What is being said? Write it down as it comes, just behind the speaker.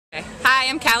Hi,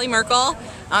 I'm Callie Merkel.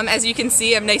 As you can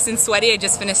see, I'm nice and sweaty. I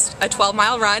just finished a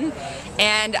 12-mile run,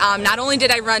 and not only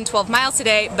did I run 12 miles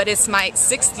today, but it's my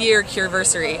 6th year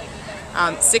Cure-Versary.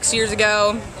 6 years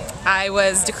ago, I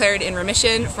was declared in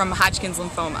remission from Hodgkin's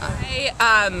lymphoma.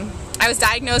 I was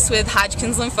diagnosed with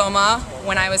Hodgkin's lymphoma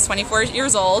when I was 24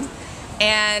 years old,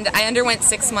 and I underwent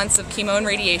 6 months of chemo and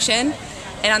radiation.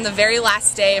 And on the very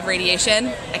last day of radiation,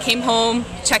 I came home,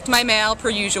 checked my mail per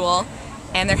usual,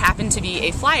 and there happened to be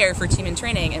a flyer for Team in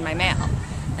Training in my mail.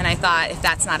 And I thought, if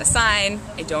that's not a sign,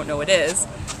 I don't know what is.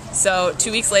 So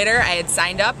 2 weeks later, I had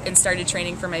signed up and started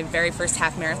training for my very first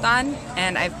half marathon,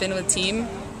 and I've been with Team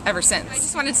ever since. I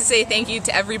just wanted to say thank you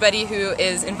to everybody who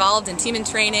is involved in Team in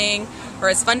Training or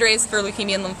has fundraised for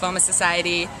Leukemia and Lymphoma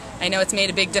Society. I know it's made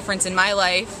a big difference in my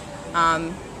life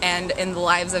and in the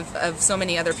lives of so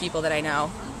many other people that I know.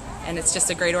 And it's just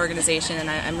a great organization, and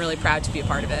I'm really proud to be a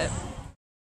part of it.